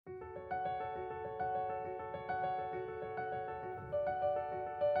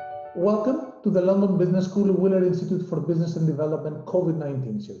Welcome to the London Business School Wheeler Institute for Business and Development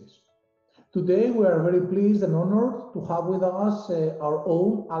COVID-19 series. Today, we are very pleased and honored to have with us our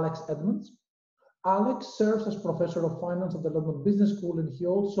own Alex Edmans. Alex serves as Professor of Finance at the London Business School, and he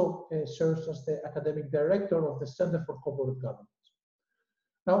also serves as the Academic Director of the Centre for Corporate Governance.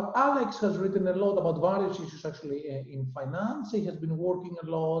 Now, Alex has written a lot about various issues actually in finance. He has been working a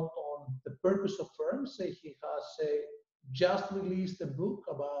lot on the purpose of firms. He has just released a book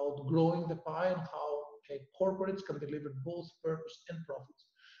about growing the pie and how corporates can deliver both purpose and profits.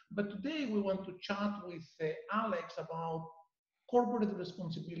 But today we want to chat with Alex about corporate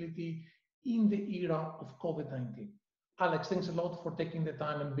responsibility in the era of COVID-19. Alex, thanks a lot for taking the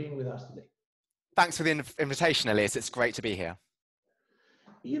time and being with us today. Thanks for the invitation, Elias. It's great to be here.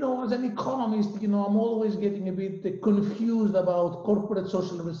 You know, as an economist, I'm always getting a bit confused about corporate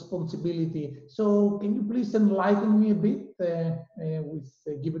social responsibility. So can you please enlighten me a bit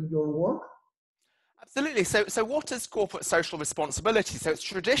given your work? Absolutely. So what is corporate social responsibility? So it's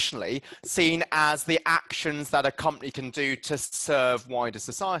traditionally seen as the actions that a company can do to serve wider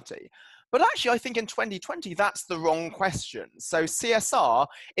society. But actually, I think in 2020, that's the wrong question. So CSR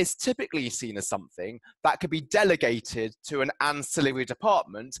is typically seen as something that could be delegated to an ancillary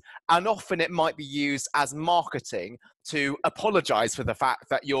department, and often it might be used as marketing to apologize for the fact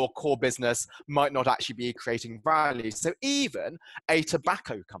that your core business might not actually be creating value. So even a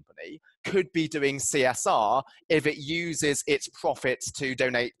tobacco company could be doing CSR if it uses its profits to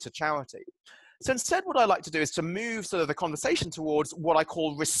donate to charity. So instead, what I like to do is to move sort of the conversation towards what I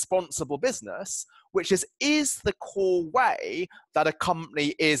call responsible business, which is the core way that a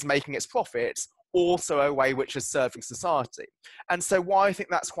company is making its profits also a way which is serving society. And so why I think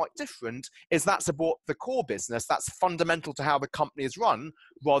that's quite different is that's about the core business, that's fundamental to how the company is run,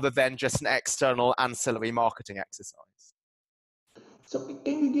 rather than just an external ancillary marketing exercise. So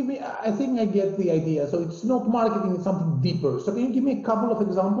can you give me, I think I get the idea. So it's not marketing, it's something deeper. So can you give me a couple of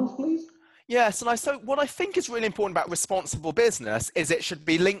examples, please? Yes, and so what I think is really important about responsible business is it should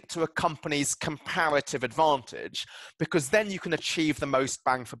be linked to a company's comparative advantage, because then you can achieve the most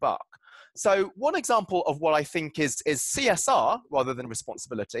bang for buck. So one example of what I think is CSR rather than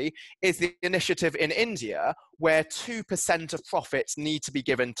responsibility is the initiative in India where 2% of profits need to be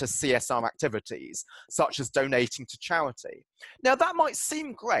given to CSR activities, such as donating to charity. Now that might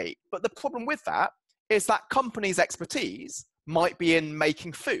seem great, but the problem with that is that companies' expertise might be in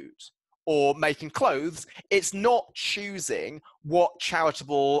making food or making clothes. It's not choosing what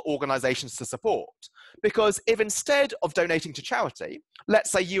charitable organizations to support. Because if instead of donating to charity,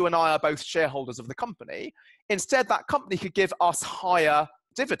 let's say you and I are both shareholders of the company, instead that company could give us higher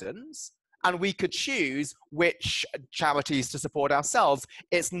dividends and we could choose which charities to support ourselves.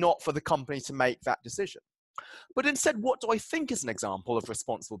 It's not for the company to make that decision. But instead, what do I think is an example of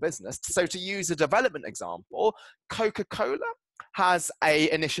responsible business? So to use a development example, Coca-Cola has an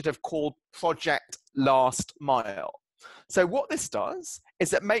initiative called Project Last Mile. So what this does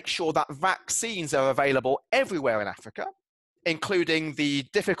is it makes sure that vaccines are available everywhere in Africa, including the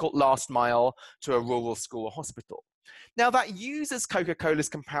difficult last mile to a rural school or hospital. Now that uses Coca-Cola's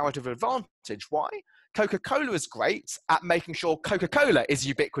comparative advantage. Why? Coca-Cola is great at making sure Coca-Cola is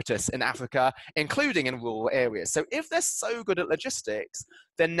ubiquitous in Africa, including in rural areas. So if they're so good at logistics,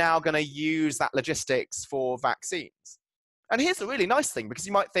 they're now going to use that logistics for vaccines. And here's the really nice thing, because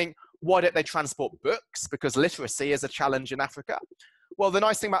you might think, why don't they transport books? Because literacy is a challenge in Africa. Well, the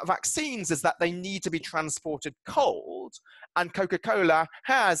nice thing about vaccines is that they need to be transported cold, and Coca-Cola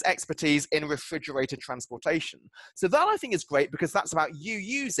has expertise in refrigerated transportation. So that I think is great, because that's about you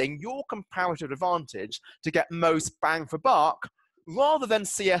using your comparative advantage to get most bang for buck, rather than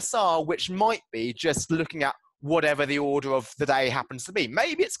CSR, which might be just looking at whatever the order of the day happens to be.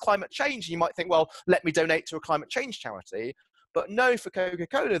 Maybe it's climate change. You might think, well, let me donate to a climate change charity. But no, for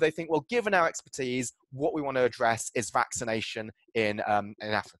Coca-Cola, they think, well, given our expertise, what we want to address is vaccination in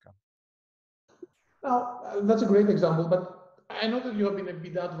Africa. Now, that's a great example, but I know that you have been a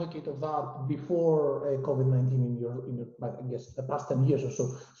big advocate of that before COVID-19 in your, I guess, the past 10 years or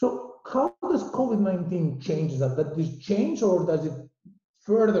so. So how does COVID-19 change that? Does this change, or does it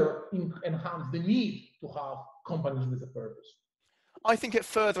further enhance the need to have companies with a purpose? I think it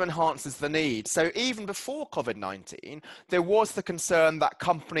further enhances the need. So even before COVID-19, there was the concern that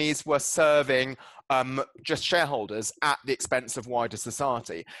companies were serving just shareholders at the expense of wider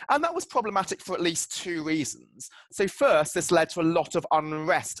society. And that was problematic for at least two reasons. So first, this led to a lot of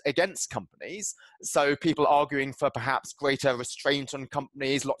unrest against companies. So people arguing for perhaps greater restraint on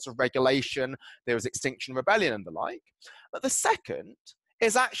companies, lots of regulation, there was Extinction Rebellion and the like. But the second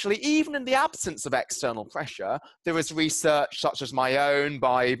is actually, even in the absence of external pressure, there is research such as my own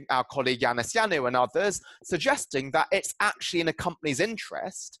by our colleague Elias Papaioannou and others suggesting that it's actually in a company's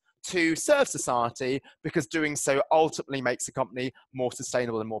interest to serve society, because doing so ultimately makes the company more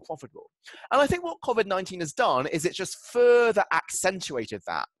sustainable and more profitable. And I think what COVID-19 has done is it just further accentuated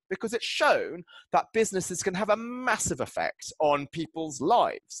that, because it's shown that businesses can have a massive effect on people's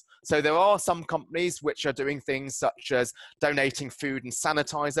lives. So there are some companies which are doing things such as donating food and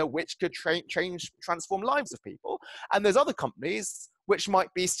sanitizer, which could transform lives of people. And there's other companies which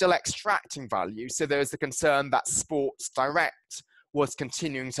might be still extracting value. So there's the concern that Sports Direct was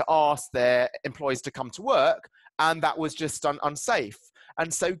continuing to ask their employees to come to work, and that was just unsafe.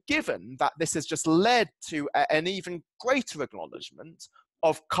 And so given that this has just led to an even greater acknowledgement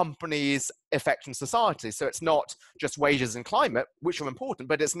of companies' effect on society, so it's not just wages and climate, which are important,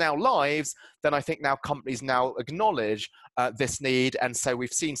 but it's now lives, then I think now companies now acknowledge this need. And so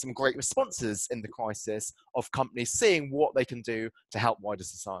we've seen some great responses in the crisis of companies seeing what they can do to help wider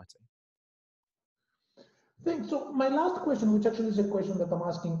society. Thanks. So my last question, which actually is a question that I'm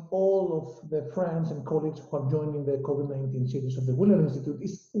asking all of the friends and colleagues who are joining the COVID-19 series of the Wheeler Institute,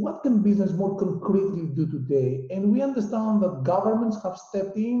 is what can business more concretely do today? And we understand that governments have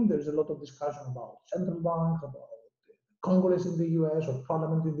stepped in. There's a lot of discussion about central banks, about Congress in the US or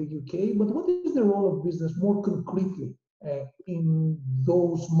Parliament in the UK. But what is the role of business more concretely in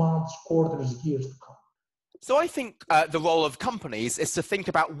those months, quarters, years to come? So I think the role of companies is to think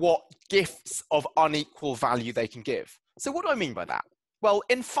about what gifts of unequal value they can give. So what do I mean by that? Well,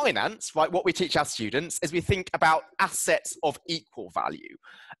 in finance, right, what we teach our students is we think about assets of equal value.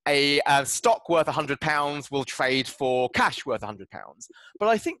 A stock worth £100 will trade for cash worth £100. But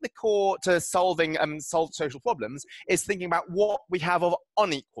I think the core to solving social problems is thinking about what we have of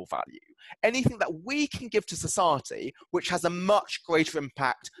unequal value. Anything that we can give to society which has a much greater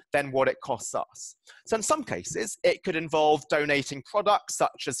impact than what it costs us. So in some cases, it could involve donating products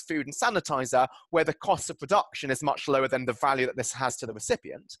such as food and sanitizer, where the cost of production is much lower than the value that this has to the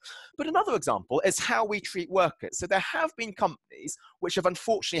recipient. But another example is how we treat workers. So there have been companies which have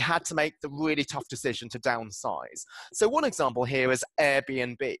unfortunately had to make the really tough decision to downsize. So one example here is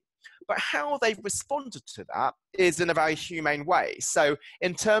Airbnb. But how they've responded to that is in a very humane way. So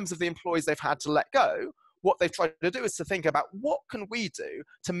in terms of the employees they've had to let go, what they've tried to do is to think about what can we do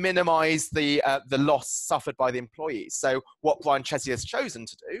to minimize the loss suffered by the employees. So what Brian Chesney has chosen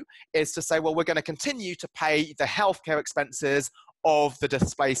to do is to say, well, we're going to continue to pay the healthcare expenses of the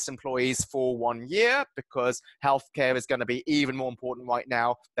displaced employees for 1 year, because healthcare is going to be even more important right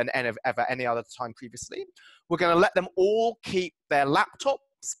now than ever any other time previously. We're going to let them all keep their laptops,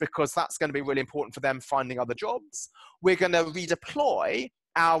 because that's going to be really important for them finding other jobs. We're going to redeploy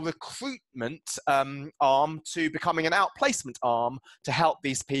our recruitment arm to becoming an outplacement arm to help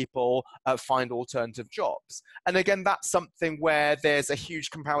these people find alternative jobs. And again, that's something where there's a huge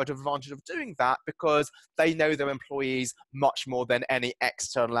comparative advantage of doing that, because they know their employees much more than any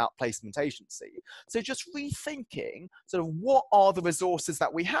external outplacement agency. So just rethinking sort of what are the resources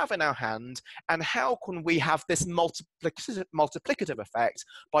that we have in our hand, and how can we have this multiplicative effect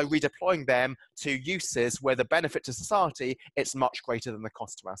by redeploying them to uses where the benefit to society is much greater than the cost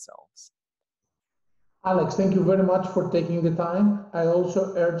to ourselves. Alex, thank you very much for taking the time. I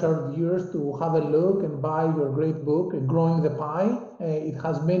also urge our viewers to have a look and buy your great book, Growing the Pie. It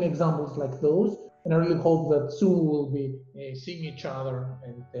has many examples like those, and I really hope that soon we'll be seeing each other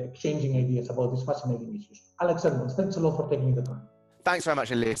and exchanging ideas about these fascinating issues. Alex Edmans, thanks a lot for taking the time. Thanks very much,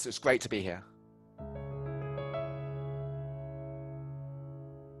 Elias. It's great to be here.